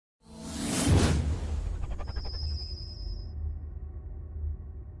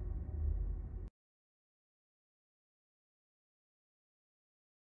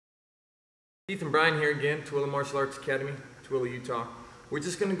Keith and Brian here again, Tmaa Martial Arts Academy, Tooele, Utah. We're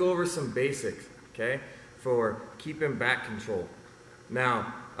just going to go over some basics, okay, for keeping back control.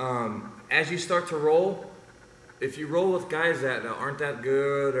 Now, as you start to roll, if you roll with guys that aren't that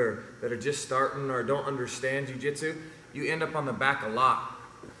good or that are just starting or don't understand Jiu-Jitsu, you end up on the back a lot.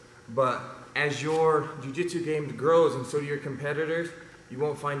 But as your Jiu-Jitsu game grows and so do your competitors, you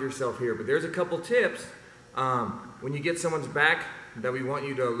won't find yourself here. But there's a couple tips when you get someone's back that we want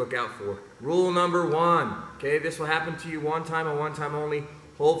you to look out for. Rule number 1, okay, this will happen to you one time and one time only,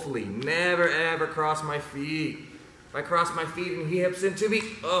 hopefully. Never ever cross my feet. If I cross my feet and he hips into me,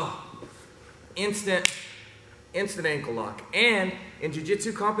 oh, instant ankle lock. And in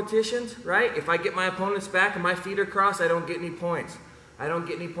jiu-jitsu competitions, right, if I get my opponent's back and my feet are crossed, I don't get any points. I don't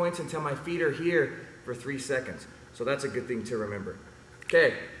get any points until my feet are here for 3 seconds. So that's a good thing to remember.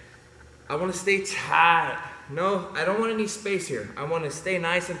 Okay, I want to stay tight. No, I don't want any space here. I want to stay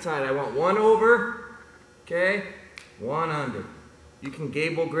nice and tight. I want one over, okay, one under. You can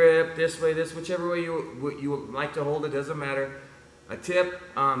gable grip this way, this, whichever way you like to hold it, doesn't matter. A tip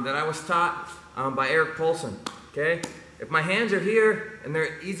that I was taught by Eric Paulson, okay? If my hands are here and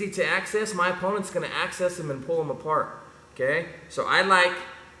they're easy to access, my opponent's going to access them and pull them apart, okay? So I've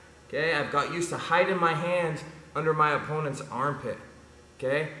got used to hiding my hands under my opponent's armpit,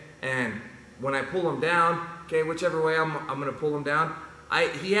 okay? And when I pull him down, okay, whichever way I'm going to pull him down,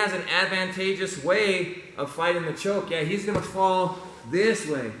 he has an advantageous way of fighting the choke. Yeah, he's going to fall this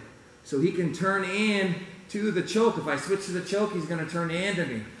way, so he can turn in to the choke. If I switch to the choke, he's going to turn into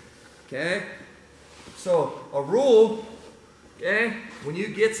me, okay? So a rule, okay, when you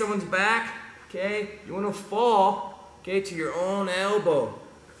get someone's back, okay, you want to fall, okay, to your own elbow.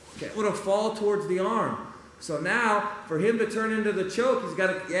 Okay, you want to fall towards the arm. So now, for him to turn into the choke, he's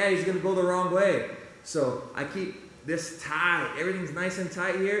going to go the wrong way. So I keep this tight. Everything's nice and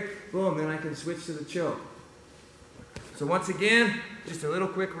tight here. Boom, then I can switch to the choke. So once again, just a little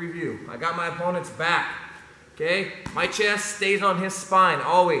quick review. I got my opponent's back. Okay? My chest stays on his spine,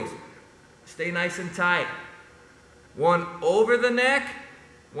 always. Stay nice and tight. One over the neck,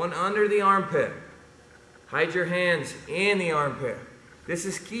 one under the armpit. Hide your hands in the armpit. This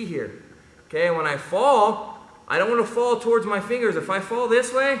is key here. Okay, when I fall, I don't want to fall towards my fingers. If I fall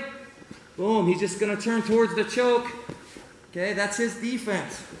this way, boom, he's just going to turn towards the choke. Okay, that's his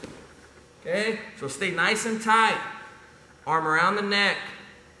defense. Okay, so stay nice and tight. Arm around the neck,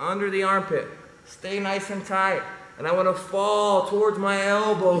 under the armpit. Stay nice and tight. And I want to fall towards my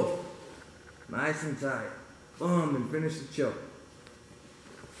elbow. Nice and tight. Boom, and finish the choke.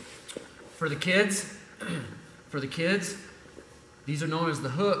 For the kids, these are known as the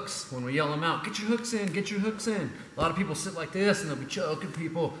hooks. When we yell them out, get your hooks in, get your hooks in. A lot of people sit like this and they'll be choking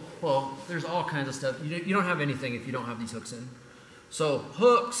people. Well, there's all kinds of stuff. You don't have anything if you don't have these hooks in. So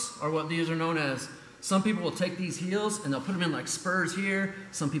hooks are what these are known as. Some people will take these heels and they'll put them in like spurs here.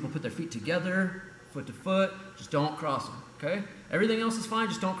 Some people put their feet together, foot to foot. Just don't cross them, okay? Everything else is fine,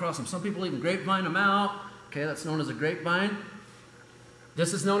 just don't cross them. Some people even grapevine them out. Okay, that's known as a grapevine.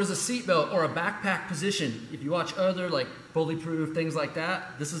 This is known as a seatbelt or a backpack position. If you watch other like bully proof, things like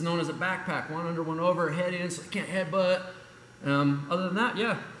that, this is known as a backpack. One under, one over, head in, so you can't headbutt. Other than that,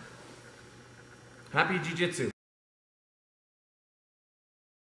 yeah. Happy Jiu-Jitsu.